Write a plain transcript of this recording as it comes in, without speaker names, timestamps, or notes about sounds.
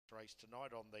race tonight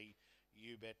on the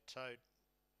U-Bet Tote.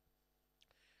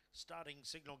 Starting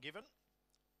signal given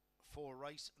for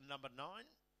race number 9,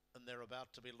 and they're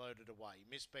about to be loaded away.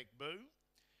 Miss Beck Boo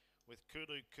with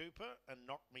Kudu Cooper and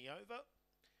Knock Me Over.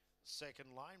 Second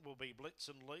lane will be Blitz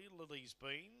and Lee, Lily's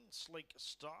Bean, Sleek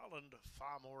Style, and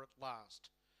Far More at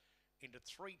Last. Into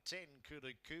 310,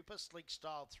 Kudu Cooper, Sleek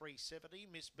Style 370,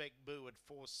 Miss Beck Boo at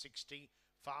 460,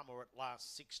 Far More at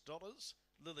Last $6,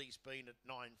 Lily's Bean at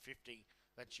 950.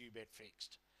 That's you bet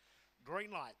fixed.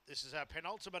 Green light. This is our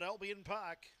penultimate Albion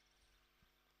Park.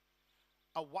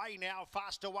 Away now,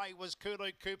 fast away was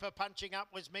Kudu Cooper, punching up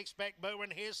was Mixed Back Boo,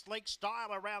 and here's Sleek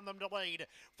Style around them to lead.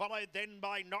 Followed then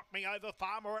by Knock Me Over,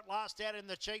 Farmer at last out in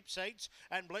the cheap seats,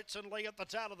 and Blitz and Lee at the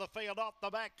tail of the field off the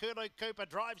back. Kudu Cooper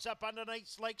drives up underneath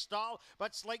Sleek Style,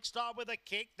 but Sleek Style with a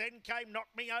kick, then came Knock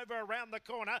Me Over around the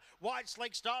corner. Wide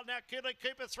Sleek Style, now Kudu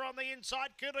Cooper through on the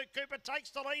inside. Kudu Cooper takes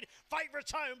the lead,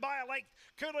 favourites home by a length.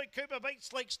 Kudu Cooper beats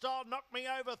Sleek Style, Knock Me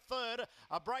Over third.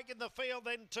 A break in the field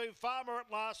then to Farmer at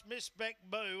last, Miss Beck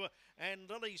Boo, and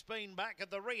Lily's been back at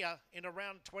the rear in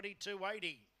around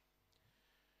 22.80.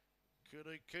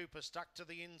 Kudu Cooper stuck to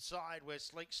the inside where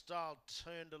Sleek Style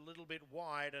turned a little bit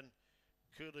wide, and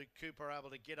Kudu Cooper able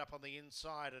to get up on the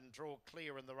inside and draw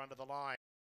clear in the run to the line.